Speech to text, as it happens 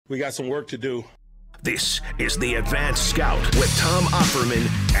We got some work to do. This is the Advanced Scout with Tom Offerman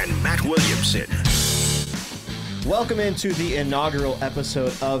and Matt Williamson. Welcome into the inaugural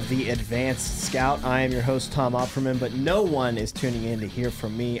episode of the Advanced Scout. I am your host, Tom Offerman, but no one is tuning in to hear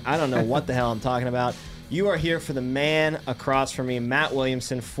from me. I don't know what the hell I'm talking about. You are here for the man across from me, Matt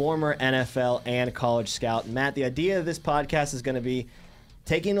Williamson, former NFL and college scout. Matt, the idea of this podcast is going to be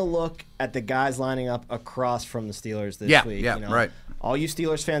taking a look at the guys lining up across from the Steelers this week. Yeah, right. All you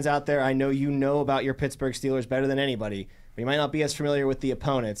Steelers fans out there, I know you know about your Pittsburgh Steelers better than anybody, but you might not be as familiar with the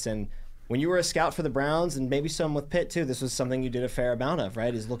opponents. And when you were a scout for the Browns, and maybe some with Pitt too, this was something you did a fair amount of,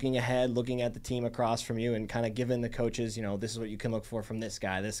 right? Is looking ahead, looking at the team across from you, and kind of giving the coaches, this is what you can look for from this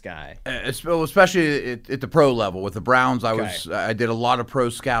guy, this guy. Especially at the pro level. With the Browns, I did a lot of pro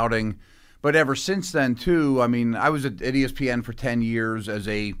scouting. But ever since then, too, I mean, I was at ESPN for 10 years as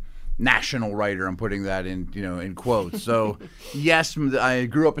a national writer. I'm putting that in quotes. So, yes, I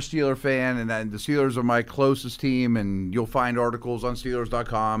grew up a Steeler fan, and the Steelers are my closest team, and you'll find articles on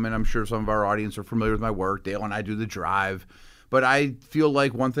Steelers.com, and I'm sure some of our audience are familiar with my work. Dale and I do The Drive. But I feel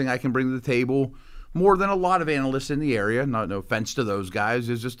like one thing I can bring to the table, more than a lot of analysts in the area, no offense to those guys,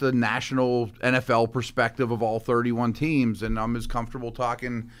 is just the national NFL perspective of all 31 teams, and I'm as comfortable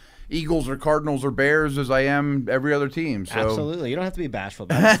talking Eagles or Cardinals or Bears as I am every other team. So. Absolutely. You don't have to be bashful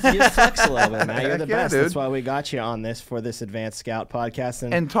about it. You just flex a little bit, man. You're the best. Dude. That's why we got you on this for this Advanced Scout podcast.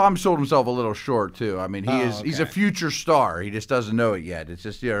 And Tom sold himself a little short, too. I mean, he's a future star. He just doesn't know it yet. It's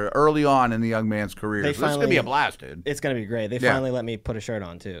just early on in the young man's career. So it's going to be a blast, dude. It's going to be great. They finally let me put a shirt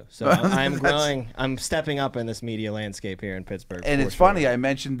on, too. So I'm growing. I'm stepping up in this media landscape here in Pittsburgh. And it's funny. I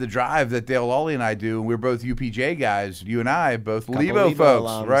mentioned The Drive that Dale Lawley and I do. We're both UPJ guys. You and I, both Lebo folks.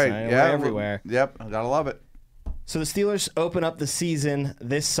 Alums, right. Yeah, we're everywhere. Yep, I gotta love it. So the Steelers open up the season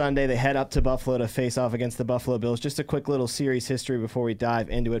this Sunday. They head up to Buffalo to face off against the Buffalo Bills. Just a quick little series history before we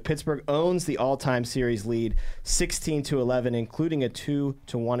dive into it. Pittsburgh owns the all-time series lead, 16-11, including a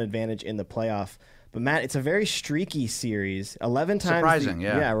 2-1 advantage in the playoff. But Matt, it's a very streaky series. 11 times. Surprising,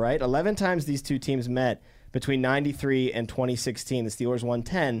 yeah. Yeah, right. 11 times these two teams met between 93 and 2016. The Steelers won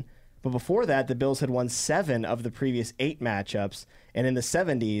 10. But before that, the Bills had won 7 of the previous 8 matchups. And in the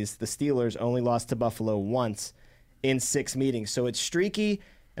 70s, the Steelers only lost to Buffalo once in 6 meetings. So it's streaky.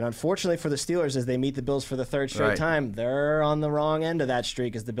 And unfortunately for the Steelers, as they meet the Bills for the third straight time, they're on the wrong end of that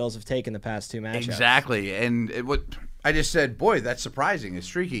streak as the Bills have taken the past 2 matchups. Exactly. And what I just said, boy, that's surprising. It's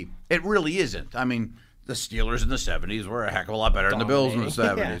streaky. It really isn't. I mean, the Steelers in the 70s were a heck of a lot better than the Bills in the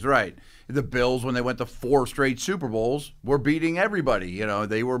 70s. Right. The Bills, when they went to 4 straight Super Bowls, were beating everybody.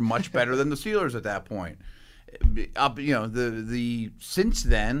 They were much better than the Steelers at that point. Since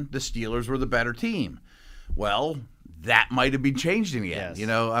then, the Steelers were the better team. Well, that might have been changed in the end. Yes.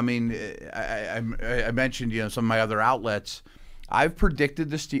 I mean, I mentioned some of my other outlets. I've predicted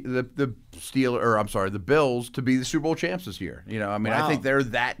the Bills to be the Super Bowl champs this year. I think they're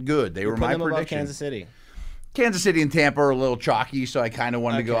that good. They were my prediction. Kansas City. Kansas City and Tampa are a little chalky, so I kind of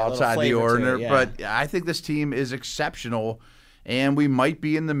wanted to go outside the ordinary. But I think this team is exceptional, and we might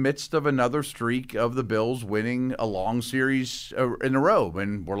be in the midst of another streak of the Bills winning a long series in a row,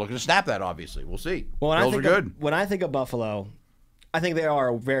 and we're looking to snap that, obviously. We'll see. Well, Bills are good. When I think of Buffalo, I think they are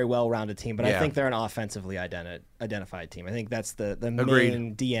a very well-rounded team, but I think they're an offensively identified team. I think that's the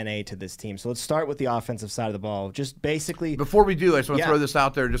main DNA to this team. So let's start with the offensive side of the ball. Just basically, before we do, I just want to throw this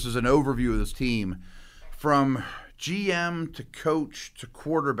out there just as an overview of this team. From GM to coach to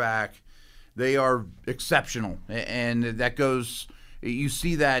quarterback, they are exceptional. And that goes – you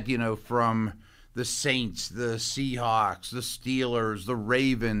see that, from the Saints, the Seahawks, the Steelers, the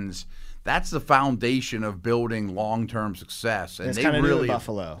Ravens. That's the foundation of building long-term success. And it's they kind of really, new in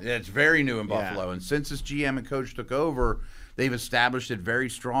Buffalo. It's very new in Buffalo. And since this GM and coach took over, they've established it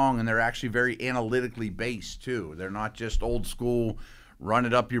very strong, and they're actually very analytically based too. They're not just old school – run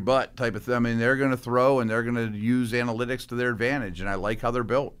it up your butt type of thing. I mean, they're going to throw and they're going to use analytics to their advantage, and I like how they're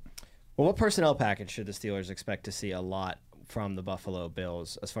built. Well, what personnel package should the Steelers expect to see a lot from the Buffalo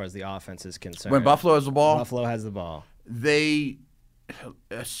Bills as far as the offense is concerned? When Buffalo has the ball? Buffalo has the ball.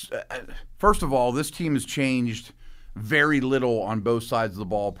 First of all, this team has changed very little on both sides of the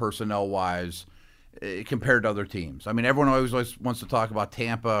ball personnel-wise compared to other teams. I mean, everyone always wants to talk about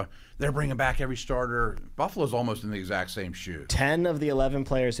Tampa. They're bringing back every starter. Buffalo's almost in the exact same shoe. 10 of the 11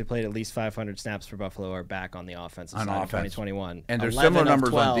 players who played at least 500 snaps for Buffalo are back on the offensive side of 2021. And there's similar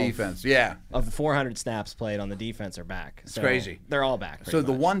numbers on defense. Yeah. Of the 400 snaps played on the defense are back. It's crazy. They're all back. So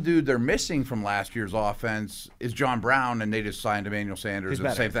the one dude they're missing from last year's offense is John Brown, and they just signed Emmanuel Sanders. It's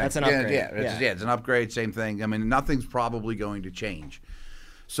the same thing. That's an upgrade. It's an upgrade, same thing. I mean, nothing's probably going to change.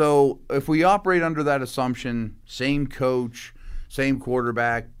 So if we operate under that assumption, same coach, same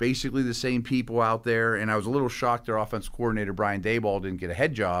quarterback, basically the same people out there, and I was a little shocked their offensive coordinator, Brian Daboll, didn't get a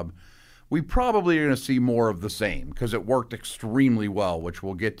head job. We probably are going to see more of the same because it worked extremely well, which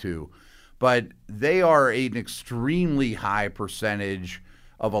we'll get to. But they are an extremely high percentage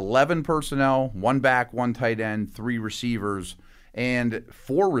of 11 personnel, 1 back, 1 tight end, 3 receivers, and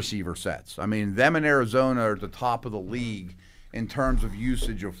 4 receiver sets. I mean, them in Arizona are at the top of the league in terms of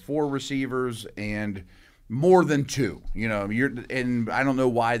usage of 4 receivers and more than 2. And I don't know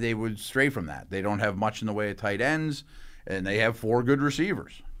why they would stray from that. They don't have much in the way of tight ends, and they have 4 good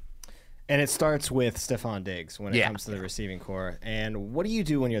receivers. And it starts with Stephon Diggs when it comes to the receiving core. And what do you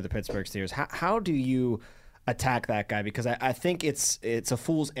do when you're the Pittsburgh Steelers? How do you attack that guy? Because I think it's a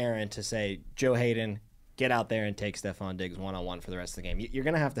fool's errand to say, Joe Hayden, get out there and take Stephon Diggs one-on-one for the rest of the game. You're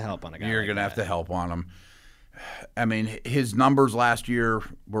going to have to help on a guy. You're going to have to help on him. I mean, his numbers last year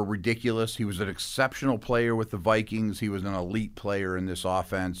were ridiculous. He was an exceptional player with the Vikings. He was an elite player in this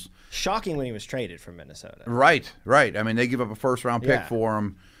offense. Shocking when he was traded from Minnesota. Right. I mean, they give up a first-round pick for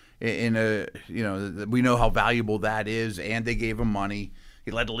him. We know how valuable that is, and they gave him money. He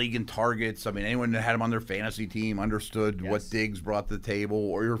led the league in targets. I mean, anyone that had him on their fantasy team understood what Diggs brought to the table.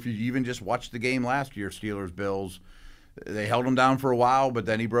 Or if you even just watched the game last year, Steelers-Bills, they held him down for a while, but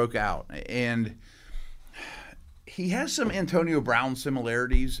then he broke out. And he has some Antonio Brown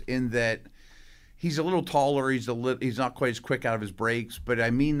similarities in that he's a little taller. He's not quite as quick out of his breaks, but I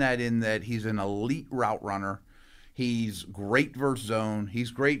mean that in that he's an elite route runner. He's great versus zone.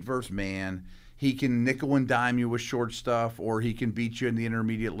 He's great versus man. He can nickel and dime you with short stuff, or he can beat you in the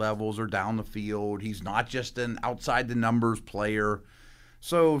intermediate levels or down the field. He's not just an outside-the-numbers player.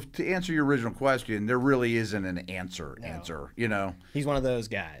 So to answer your original question, there really isn't an answer. He's one of those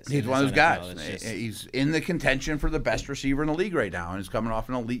guys. He's one of those guys. He's in the contention for the best receiver in the league right now, and he's coming off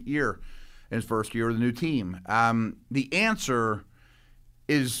an elite year in his first year with the new team. The answer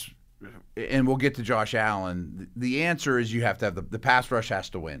is, and we'll get to Josh Allen, the answer is you have to have the pass rush has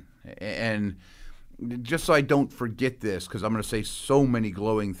to win. And just so I don't forget this, because I'm going to say so many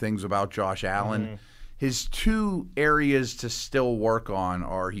glowing things about Josh Allen, his 2 areas to still work on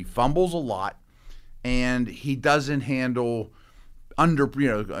are he fumbles a lot and he doesn't handle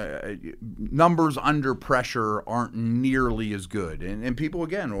numbers under pressure aren't nearly as good. And people,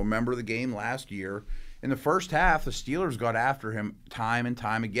 again, will remember the game last year. In the first half, the Steelers got after him time and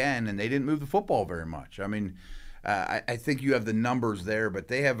time again, and they didn't move the football very much. I mean, I think you have the numbers there, but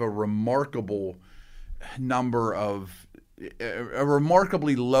they have a remarkably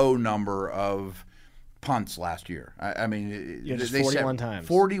low number of punts last year. I mean, just 41 times.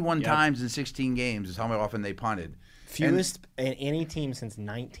 41 times in 16 games is how often they punted. Fewest in any team since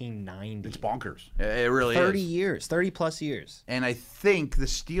 1990. It's bonkers. It really 30 is. 30-plus years. And I think the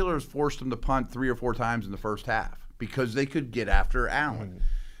Steelers forced them to punt 3 or 4 times in the first half because they could get after Allen.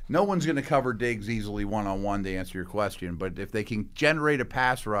 No one's going to cover Diggs easily one-on-one, to answer your question, but if they can generate a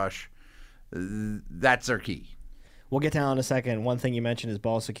pass rush, that's their key. We'll get to Allen in a second. One thing you mentioned is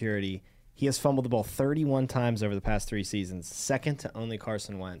ball security. He has fumbled the ball 31 times over the past 3 seasons, second to only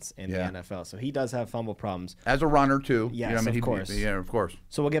Carson Wentz in the NFL. So he does have fumble problems. As a runner, too. Yes, of course. Yeah, of course.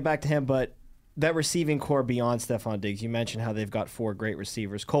 So we'll get back to him, but that receiving core beyond Stephon Diggs, you mentioned how they've got 4 great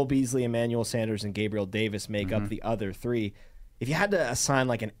receivers. Cole Beasley, Emmanuel Sanders, and Gabriel Davis make up the other 3. If you had to assign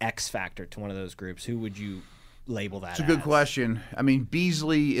like an X factor to one of those groups, who would you label that as? It's a good question. I mean,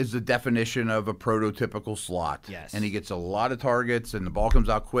 Beasley is the definition of a prototypical slot. Yes. And he gets a lot of targets, and the ball comes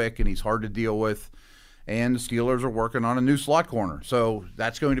out quick, and he's hard to deal with. And the Steelers are working on a new slot corner. So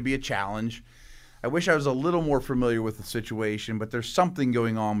that's going to be a challenge. I wish I was a little more familiar with the situation, but there's something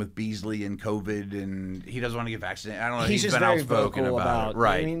going on with Beasley and COVID, and he doesn't want to get vaccinated. I don't know. He's just been very outspoken vocal about it.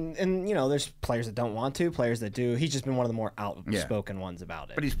 Right. I mean, and, there's players that don't want to, players that do. He's just been one of the more outspoken ones about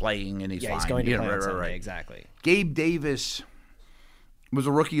it. But he's playing, and he's fine. He's going to play on right, Sunday, right. exactly. Gabe Davis was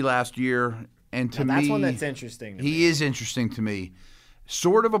a rookie last year, and to me, that's one that's interesting to me. He is interesting to me.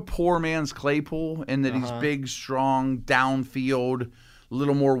 Sort of a poor man's Claypool in that he's big, strong, downfield, a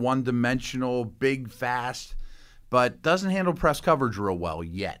little more one-dimensional, big, fast, but doesn't handle press coverage real well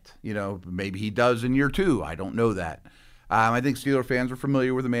yet. Maybe he does in year 2. I don't know that. I think Steeler fans are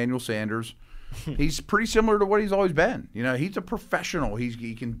familiar with Emmanuel Sanders. He's pretty similar to what he's always been. He's a professional.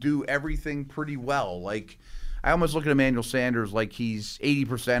 He can do everything pretty well. Like, I almost look at Emmanuel Sanders like he's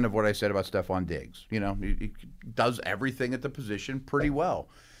 80% of what I said about Stephon Diggs. He does everything at the position pretty well.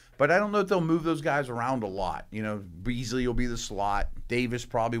 But I don't know if they'll move those guys around a lot. Beasley will be the slot. Davis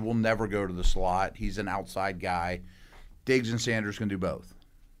probably will never go to the slot. He's an outside guy. Diggs and Sanders can do both.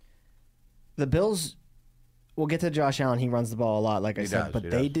 The Bills, we'll get to Josh Allen. He runs the ball a lot, like I said, but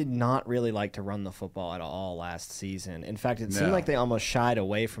they does. did not really like to run the football at all last season. In fact, it seemed No. like they almost shied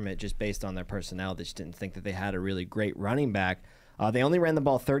away from it just based on their personnel. They just didn't think that they had a really great running back. They only ran the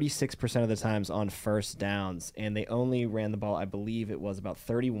ball 36% of the times on first downs, and they only ran the ball, I believe it was about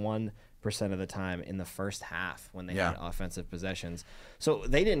 31% of the time in the first half when they had offensive possessions. So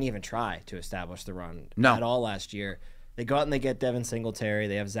they didn't even try to establish the run at all last year. They go out and they get Devin Singletary.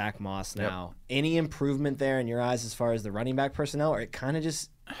 They have Zach Moss now. Any improvement there in your eyes as far as the running back personnel, or it kind of just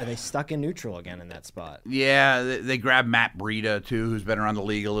are they stuck in neutral again in that spot? Yeah, they grabbed Matt Breida too, who's been around the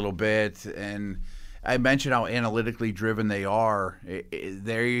league a little bit, and I mentioned how analytically driven they are.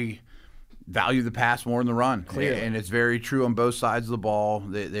 They value the pass more than the run, and it's very true on both sides of the ball.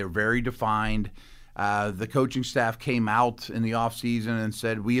 They're very defined. The coaching staff came out in the offseason and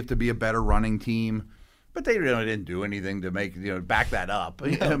said we have to be a better running team. But they really didn't do anything to make back that up. No,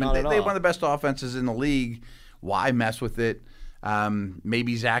 I mean, not at they all. one of the best offenses in the league. Why mess with it?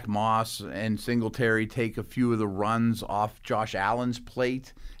 Maybe Zach Moss and Singletary take a few of the runs off Josh Allen's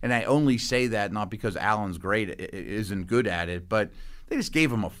plate. And I only say that not because Allen's isn't good at it, but they just gave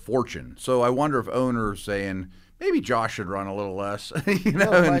him a fortune. So I wonder if owners saying maybe Josh should run a little less,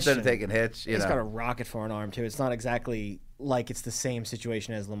 instead of taking hits. He's got a rocket for an arm too. It's not exactly like it's the same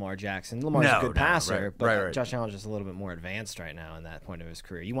situation as Lamar Jackson. Lamar's a good passer, but Josh Allen's just a little bit more advanced right now in that point of his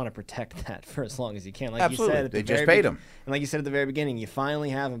career. You want to protect that for as long as you can. Like Absolutely. you said, They just paid him. And like you said at the very beginning, you finally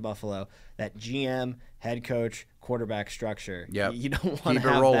have in Buffalo that GM, head coach, quarterback structure. Yep. You don't want to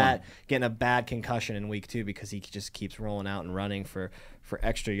have that getting a bad concussion in week 2 because he just keeps rolling out and running for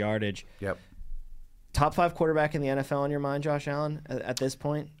extra yardage. Yep. Top 5 quarterback in the NFL in your mind, Josh Allen, at this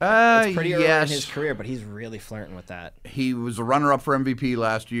point? It's pretty early in his career, but he's really flirting with that. He was a runner-up for MVP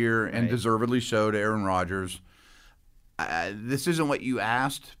last year and deservedly so to Aaron Rodgers. This isn't what you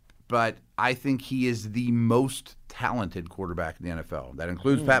asked, but I think he is the most talented quarterback in the NFL. That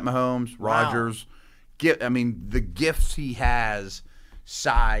includes Pat Mahomes, Rodgers. The gifts he has,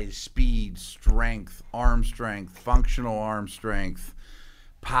 size, speed, strength, arm strength, functional arm strength,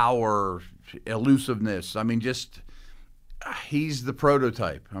 power, elusiveness. I mean, he's the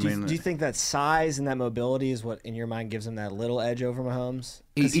prototype. Do you think that size and that mobility is what, in your mind, gives him that little edge over Mahomes?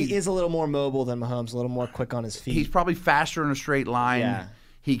 Because he is a little more mobile than Mahomes, a little more quick on his feet. He's probably faster in a straight line. Yeah.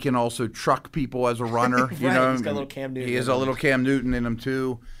 He can also truck people as a runner. He's got a little Cam Newton. He has a little Cam Newton in him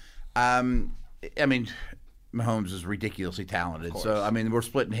too. Mahomes is ridiculously talented. So, we're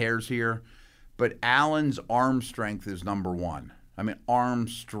splitting hairs here. But Allen's arm strength is number one. Arm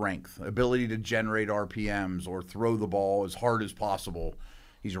strength, ability to generate RPMs or throw the ball as hard as possible.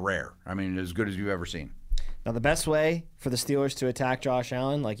 He's rare. As good as you've ever seen. Now, the best way for the Steelers to attack Josh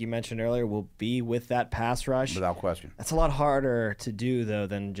Allen, like you mentioned earlier, will be with that pass rush. Without question. That's a lot harder to do, though,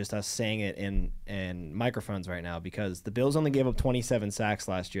 than just us saying it in microphones right now, because the Bills only gave up 27 sacks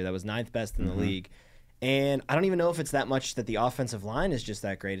last year. That was 9th best in the league. And I don't even know if it's that much that the offensive line is just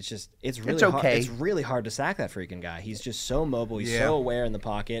that great. It's really okay. hard. It's really hard to sack that freaking guy. He's just so mobile. He's so aware in the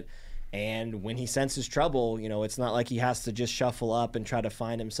pocket. And when he senses trouble, it's not like he has to just shuffle up and try to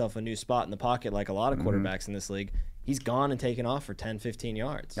find himself a new spot in the pocket like a lot of quarterbacks in this league. He's gone and taken off for 10, 15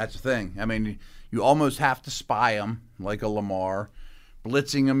 yards. That's the thing. You almost have to spy him like a Lamar.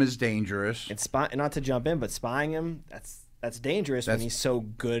 Blitzing him is dangerous. And not to jump in, but spying him, that's dangerous when he's so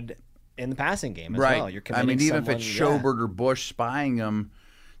good in the passing game as well. You're committing even if it's Schobert or Bush spying him,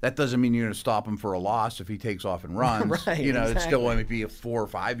 that doesn't mean you're going to stop him for a loss if he takes off and runs. Exactly. It's still going to be a 4 or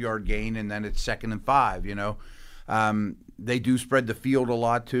 5 yard gain, and then it's 2nd and 5. They do spread the field a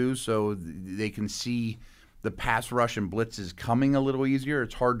lot too, so they can see the pass rush and blitzes coming a little easier.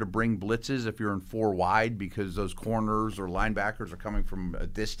 It's hard to bring blitzes if you're in 4 wide because those corners or linebackers are coming from a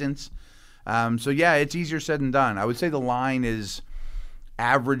distance. It's easier said than done. I would say the line is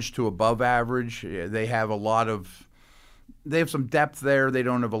average to above average. They have some depth there. They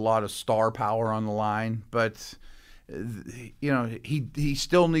don't have a lot of star power on the line, but he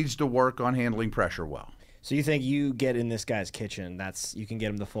still needs to work on handling pressure well. So you think you get in this guy's kitchen? You can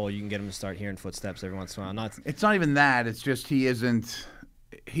get him to fold. You can get him to start hearing footsteps every once in a while. It's not even that. It's just he's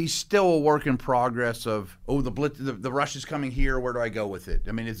still a work in progress of the blitz, the rush is coming here. Where do I go with it?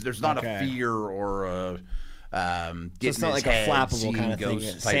 There's not a fear or a so it's not like a flappable kind of thing.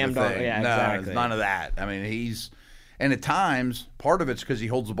 Sam Darnold, exactly. None of that. And at times, part of it's because he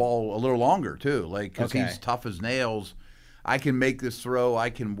holds the ball a little longer too, because he's tough as nails. I can make this throw. I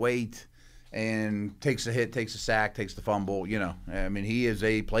can wait, and takes a hit, takes a sack, takes the fumble. He is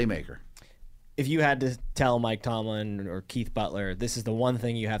a playmaker. If you had to tell Mike Tomlin or Keith Butler, this is the one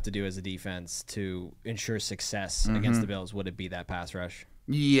thing you have to do as a defense to ensure success against the Bills, would it be that pass rush?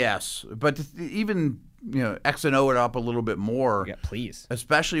 Yes, but even X and O it up a little bit more. Yeah, please.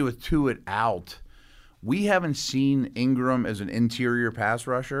 Especially with Tuitt out. We haven't seen Ingram as an interior pass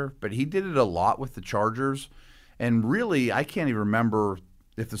rusher, but he did it a lot with the Chargers. And really, I can't even remember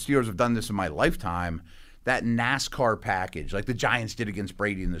if the Steelers have done this in my lifetime, that NASCAR package, like the Giants did against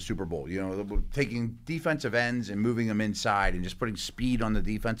Brady in the Super Bowl, taking defensive ends and moving them inside and just putting speed on the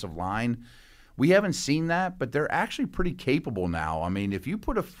defensive line. We haven't seen that, but they're actually pretty capable now. I mean, if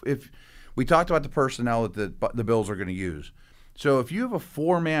we talked about the personnel that the Bills are going to use. So if you have a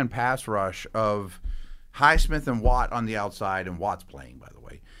 4-man pass rush of Highsmith and Watt on the outside, and Watt's playing, by the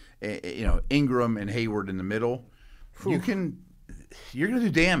way, Ingram and Hayward in the middle, you're going to do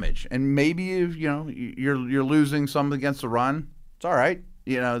damage. And maybe if you're losing some against the run, it's all right.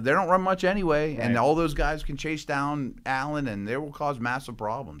 They don't run much anyway, right. And all those guys can chase down Allen, and they will cause massive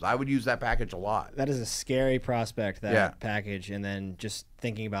problems. I would use that package a lot. That is a scary prospect, that package, and then just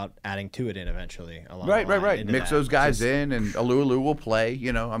thinking about adding to it in eventually. Right. Mix those guys in, and Alu will play.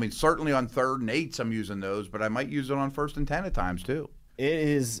 Certainly on 3rd and 8s I'm using those, but I might use it on 1st and 10 at times too. It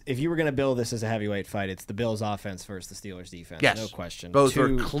is, if you were going to build this as a heavyweight fight, it's the Bills' offense versus the Steelers' defense. Yes. No question. Both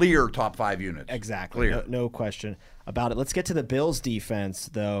are clear top 5 units. Exactly. Clear. No question about it. Let's get to the Bills' defense,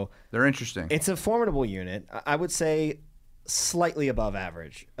 though. They're interesting. It's a formidable unit. I would say slightly above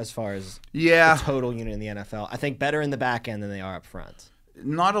average as far as the total unit in the NFL. I think better in the back end than they are up front.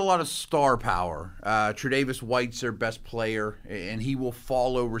 Not a lot of star power. Tre'Davious White's their best player, and he will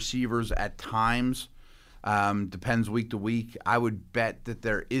follow receivers at times. Depends week to week. I would bet that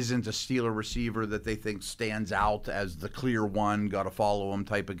there isn't a Steeler receiver that they think stands out as the clear one, got to follow him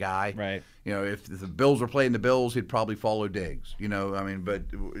type of guy. Right. If the Bills were playing the Bills, he'd probably follow Diggs. But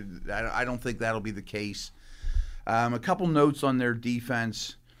I don't think that'll be the case. A couple notes on their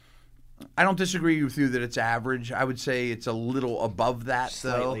defense. I don't disagree with you that it's average. I would say it's a little above that,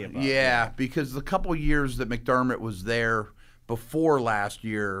 Slightly though. Above, yeah, because the couple years that McDermott was there before last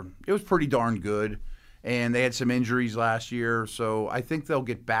year, it was pretty darn good. And they had some injuries last year, so I think they'll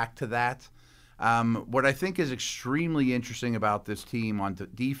get back to that. What I think is extremely interesting about this team on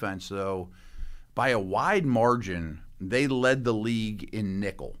defense, though, by a wide margin, they led the league in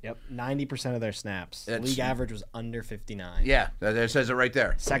nickel. Yep, 90% of their snaps. The league average was under 59. Yeah, that says it right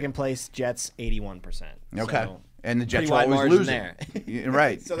there. Second place, Jets, 81%. Okay. So, and the Jets are always losing. There.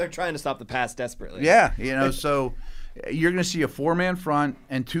 Right. So they're trying to stop the pass desperately. Yeah, so you're going to see a 4-man front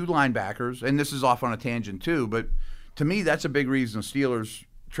and 2 linebackers, and this is off on a tangent too, but to me that's a big reason the Steelers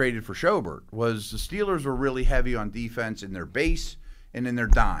traded for Schobert, was the Steelers were really heavy on defense in their base and in their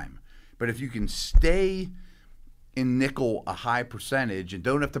dime. But if you can stay in nickel a high percentage and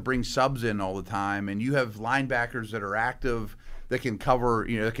don't have to bring subs in all the time, and you have linebackers that are active that can cover,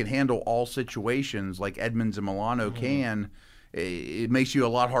 that can handle all situations like Edmonds and Milano can, it makes you a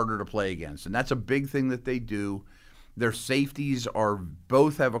lot harder to play against. And that's a big thing that they do. Their safeties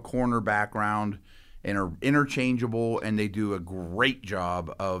both have a corner background and are interchangeable, and they do a great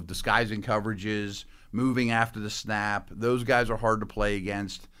job of disguising coverages, moving after the snap. Those guys are hard to play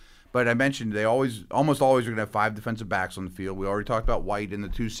against. But I mentioned they almost always are going to have 5 defensive backs on the field. We already talked about White and the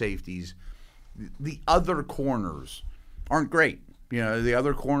 2 safeties. The other corners aren't great. The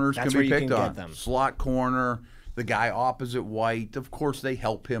other corners can be picked on. Slot corner, the guy opposite White, of course they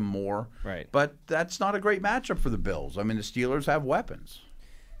help him more. Right. But that's not a great matchup for the Bills. I mean, the Steelers have weapons.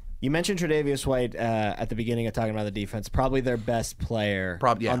 You mentioned Tre'Davious White at the beginning of talking about the defense. Probably their best player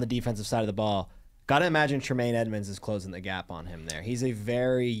on the defensive side of the ball. Got to imagine Tremaine Edmonds is closing the gap on him there. He's a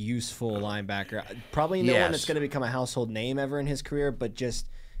very useful linebacker. Probably no one that's going to become a household name ever in his career, but just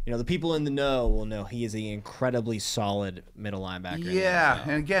the people in the know will know he is an incredibly solid middle linebacker. Yeah,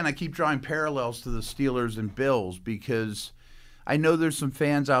 and again, I keep drawing parallels to the Steelers and Bills because I know there's some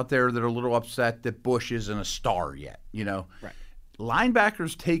fans out there that are a little upset that Bush isn't a star yet. Right.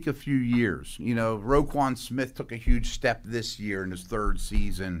 Linebackers take a few years. Roquan Smith took a huge step this year in his 3rd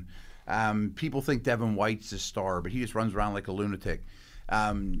season. People think Devin White's a star, but he just runs around like a lunatic.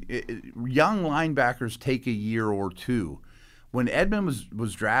 Young linebackers take a year or 2. When Edmund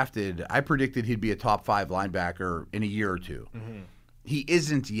was drafted, I predicted he'd be a top 5 linebacker in a year or 2. Mm-hmm. He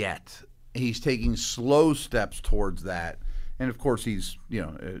isn't yet. He's taking slow steps towards that. And, of course, he's, the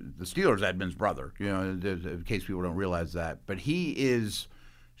Steelers' Edmund's brother, in case people don't realize that. But he is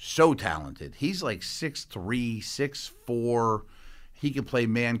so talented. He's like 6'3", 6'4". He can play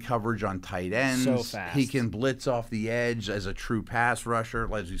man coverage on tight ends. So fast. He can blitz off the edge as a true pass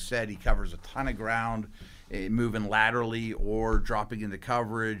rusher. As you said, he covers a ton of ground, moving laterally or dropping into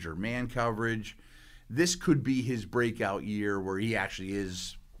coverage or man coverage. This could be his breakout year where he actually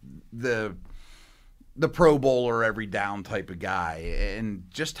is the Pro Bowler every down type of guy. And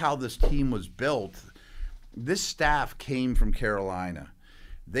just how this team was built, This staff came from Carolina.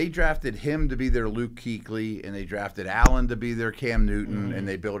 They drafted him to be their Luke Kuechly, and they drafted Allen to be their Cam Newton, and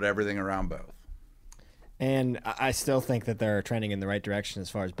they built everything around both. And I still think that they're trending in the right direction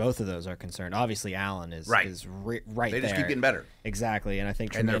as far as both of those are concerned. Obviously, Allen is right They there. Just keep getting better. Exactly, and I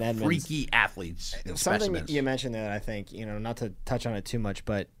think and Tremaine they're Edmonds, freaky athletes. Something you mentioned that I think, not to touch on it too much,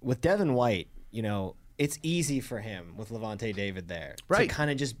 but with Devin White, it's easy for him with Levante David there to kind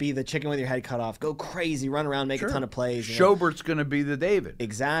of just be the chicken with your head cut off, go crazy, run around, make a ton of plays. Schaubert's going to be the David.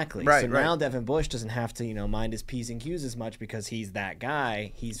 Exactly. So now Devin Bush doesn't have to, mind his P's and Q's as much because he's that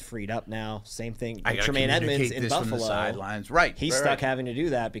guy. He's freed up now. Same thing with Tremaine Edmonds in Buffalo. From the sidelines. He's stuck having to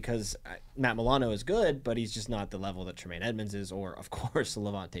do that because Matt Milano is good, but he's just not the level that Tremaine Edmonds is, or of course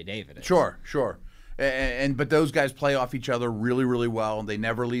Levante David is. Sure. But those guys play off each other really, really well. They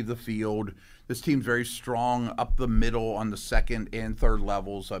never leave the field. This team's very strong up the middle on the second and third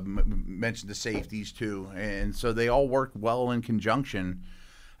levels. I've mentioned the safeties too, and so they all work well in conjunction.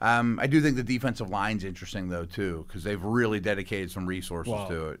 I do think the defensive line's interesting though too, because they've really dedicated some resources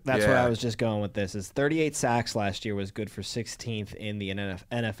to it. That's where I was just going with this. Is 38 sacks last year was good for 16th in the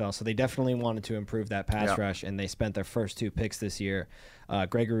NFL, so they definitely wanted to improve that pass rush, and they spent their first 2 picks this year,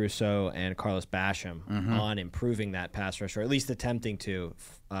 Gregory Rousseau and Carlos Basham, on improving that pass rush, or at least attempting to,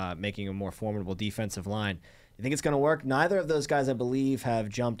 making a more formidable defensive line. You think it's going to work? Neither of those guys, I believe, have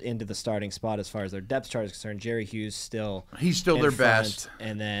jumped into the starting spot as far as their depth chart is concerned. Jerry Hughes he's still their front, best.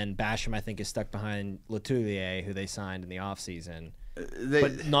 And then Basham, I think, is stuck behind Letelier, who they signed in the offseason.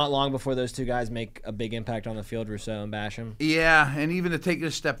 But not long before those two guys make a big impact on the field, Rousseau and Basham. Yeah, and even to take it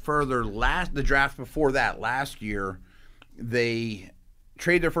a step further, the draft before that, last year, they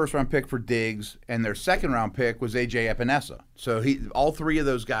trade their first-round pick for Diggs, and their second-round pick was A.J. Epinesa. So all 3 of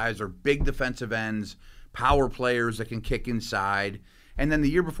those guys are big defensive ends, power players that can kick inside. And then the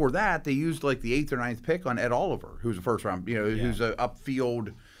year before that, they used like the 8th or 9th pick on Ed Oliver, who's a first-round, who's a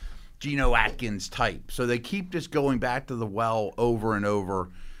upfield Geno Atkins type. So they keep just going back to the well over and over.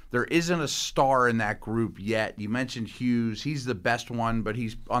 There isn't a star in that group yet. You mentioned Hughes. He's the best one, but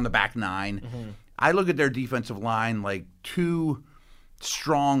he's on the back 9. I look at their defensive line like 2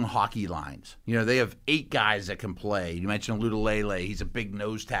 strong hockey lines. They have 8 guys that can play. You mentioned Ludulele. He's a big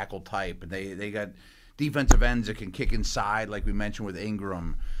nose tackle type. And they got defensive ends that can kick inside, like we mentioned with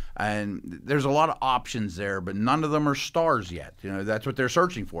Ingram. And there's a lot of options there, but none of them are stars yet. That's what they're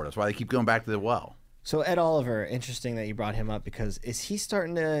searching for. That's why they keep going back to the well. So Ed Oliver, interesting that you brought him up, because is he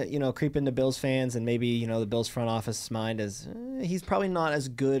starting to, creep into Bills fans and maybe, the Bills front office mind as he's probably not as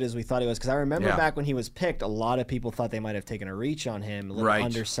good as we thought he was? Because I remember back when he was picked, a lot of people thought they might have taken a reach on him, a little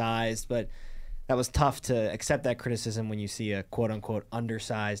undersized, but that was tough to accept that criticism when you see a quote-unquote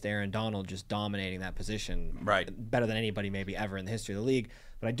undersized Aaron Donald just dominating that position better than anybody maybe ever in the history of the league.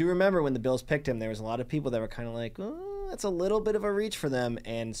 But I do remember when the Bills picked him, there was a lot of people that were kind of like, oh, that's a little bit of a reach for them.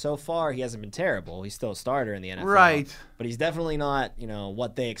 And so far, he hasn't been terrible. He's still a starter in the NFL. Right. But he's definitely not,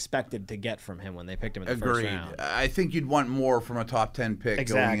 what they expected to get from him when they picked him in the first round. I think you'd want more from a top 10 pick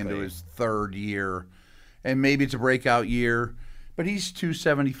going into his 3rd year. And maybe it's a breakout year. But he's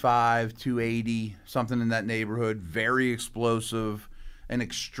 275, 280, something in that neighborhood. Very explosive, an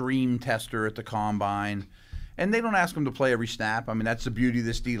extreme tester at the combine. And they don't ask him to play every snap. I mean, that's the beauty of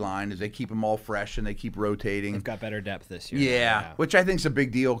this D-line is they keep them all fresh and they keep rotating. They've got better depth this year. Yeah, which I think is a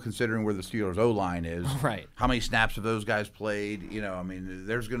big deal considering where the Steelers' O-line is. Right. How many snaps have those guys played?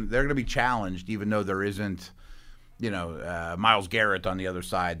 They're going to be challenged even though there isn't, Myles Garrett on the other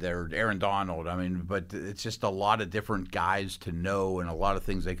side there, Aaron Donald. But it's just a lot of different guys to know and a lot of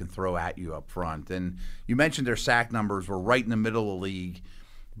things they can throw at you up front. And you mentioned their sack numbers were right in the middle of the league.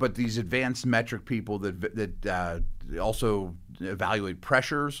 But these advanced metric people that also evaluate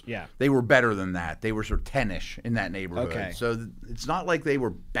pressures, they were better than that. They were sort of 10-ish in that neighborhood. Okay. So it's not like they were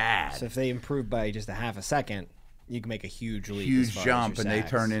bad. So if they improved by just a half a second, you can make a huge leap. Huge jump, and they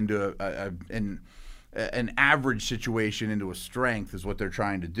turn into an average situation into a strength is what they're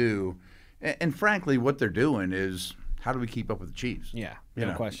trying to do. And frankly, what they're doing is, how do we keep up with the Chiefs? Yeah,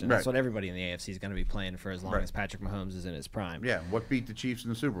 no question. That's what everybody in the AFC is going to be playing for as long as Patrick Mahomes is in his prime. Yeah, what beat the Chiefs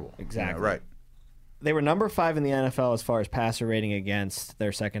in the Super Bowl? Exactly. Right. They were number 5 in the NFL as far as passer rating against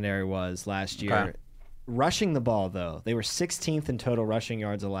their secondary was last year. Okay. Rushing the ball, though, they were 16th in total rushing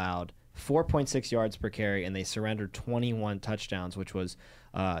yards allowed, 4.6 yards per carry, and they surrendered 21 touchdowns, which was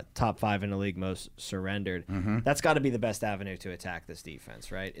top 5 in the league most surrendered. That's got to be the best avenue to attack this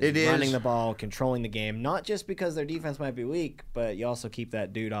defense, right? It is. Running the ball, controlling the game, not just because their defense might be weak, but you also keep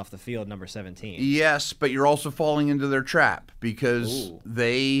that dude off the field, number 17. Yes, but you're also falling into their trap because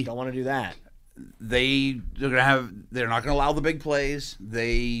they don't want to do that. they're not going to allow the big plays.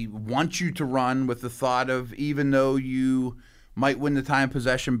 They want you to run with the thought of, even though you might win the time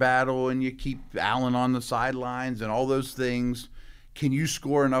possession battle and you keep Allen on the sidelines and all those things, can you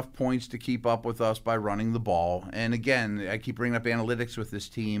score enough points to keep up with us by running the ball? And again, I keep bringing up analytics with this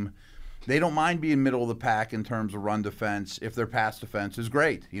team. They don't mind being middle of the pack in terms of run defense if their pass defense is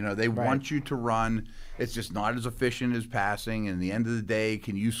great. They want you to run. It's just not as efficient as passing. And at the end of the day,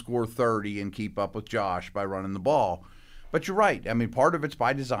 can you score 30 and keep up with Josh by running the ball? But you're right. I mean, part of it's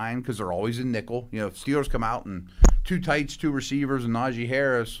by design because they're always in nickel. If Steelers come out and 2 tights, 2 receivers, and Najee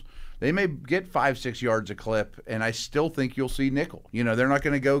Harris, they may get 5-6 yards a clip, and I still think you'll see nickel. They're not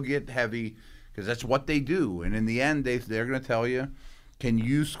going to go get heavy because that's what they do. And in the end, they're going to tell you, can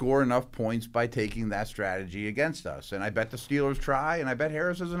you score enough points by taking that strategy against us? And I bet the Steelers try, and I bet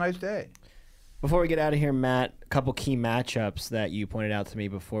Harris has a nice day. Before we get out of here, Matt, a couple key matchups that you pointed out to me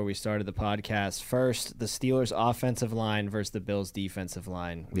before we started the podcast. First, the Steelers' offensive line versus the Bills' defensive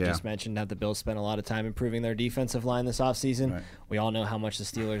line. We just mentioned that the Bills spent a lot of time improving their defensive line this offseason. Right. We all know how much the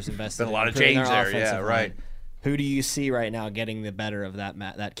Steelers invested in a lot of change there. Offensive line. Who do you see right now getting the better of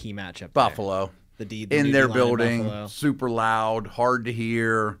that key matchup? Buffalo. In their building, super loud, hard to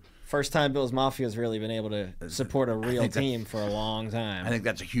hear. First time Bills Mafia has really been able to support a real team for a long time. I think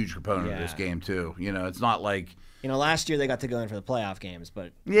that's a huge component of this game, too. It's not like... last year they got to go in for the playoff games,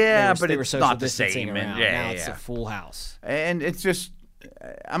 but they were it's social not the distancing same. Around. Now it's a full house. And it's just...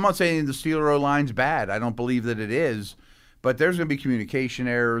 I'm not saying the Steeler O-line's bad. I don't believe that it is. But there's going to be communication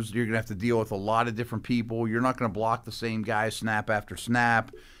errors. You're going to have to deal with a lot of different people. You're not going to block the same guy snap after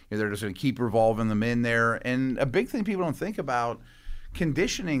snap. They're just going to keep revolving them in there. And a big thing people don't think about,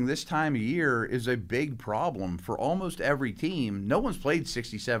 conditioning this time of year is a big problem for almost every team. No one's played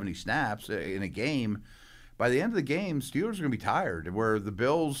 60, 70 snaps in a game. By the end of the game, Steelers are going to be tired, where the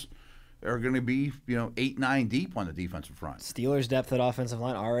Bills are going to be 8, 9 deep on the defensive front. Steelers' depth at offensive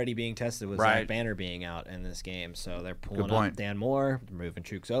line already being tested with Zach Banner being out in this game. So they're pulling up Dan Moore, moving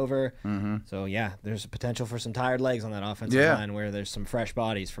Chooks over. Mm-hmm. So, there's a potential for some tired legs on that offensive line where there's some fresh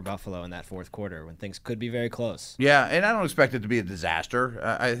bodies for Buffalo in that fourth quarter when things could be very close. Yeah, and I don't expect it to be a disaster.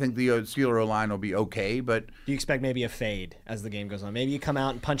 I think the Steeler O-line will be okay, but... Do you expect maybe a fade as the game goes on? Maybe you come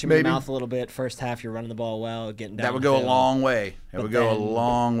out and punch him in the mouth a little bit. First half, you're running the ball well, getting down. That would go a long way. It would go a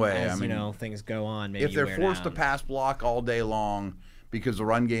long way. Things go on. Maybe if they're forced to pass block all day long because the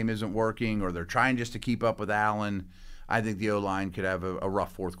run game isn't working or they're trying just to keep up with Allen, I think the O-line could have a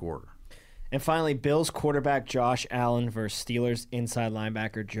rough fourth quarter. And finally, Bills quarterback Josh Allen versus Steelers inside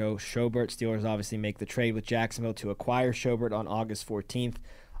linebacker Joe Schobert. Steelers obviously make the trade with Jacksonville to acquire Schobert on August 14th.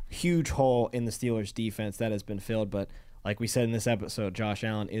 Huge hole in the Steelers' defense that has been filled, but like we said in this episode, Josh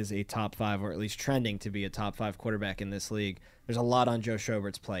Allen is a top 5, or at least trending to be a top 5 quarterback in this league. There's a lot on Joe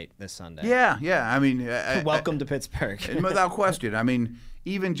Schobert's plate this Sunday. Yeah. I mean, welcome to Pittsburgh. Without question. I mean,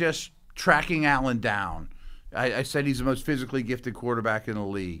 even just tracking Allen down, I said he's the most physically gifted quarterback in the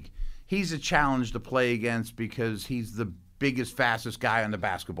league. He's a challenge to play against because he's the biggest, fastest guy on the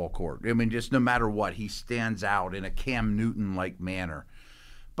basketball court. I mean, just no matter what, he stands out in a Cam Newton-like manner.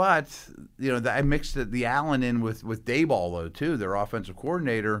 But, I mixed the Allen in with Daboll, though, too, their offensive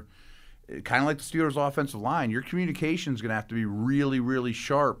coordinator. Kind of like the Steelers' offensive line, your communication is going to have to be really, really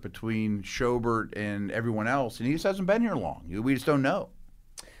sharp between Schobert and everyone else. And he just hasn't been here long. We just don't know.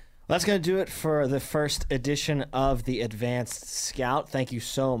 That's going to do it for the first edition of the Advanced Scout. Thank you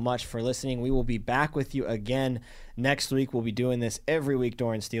so much for listening. We will be back with you again next week. We'll be doing this every week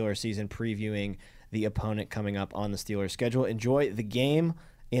during Steelers season, previewing the opponent coming up on the Steelers schedule. Enjoy the game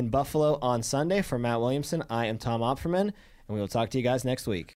in Buffalo on Sunday. For Matt Williamson, I am Tom Opferman, and we will talk to you guys next week.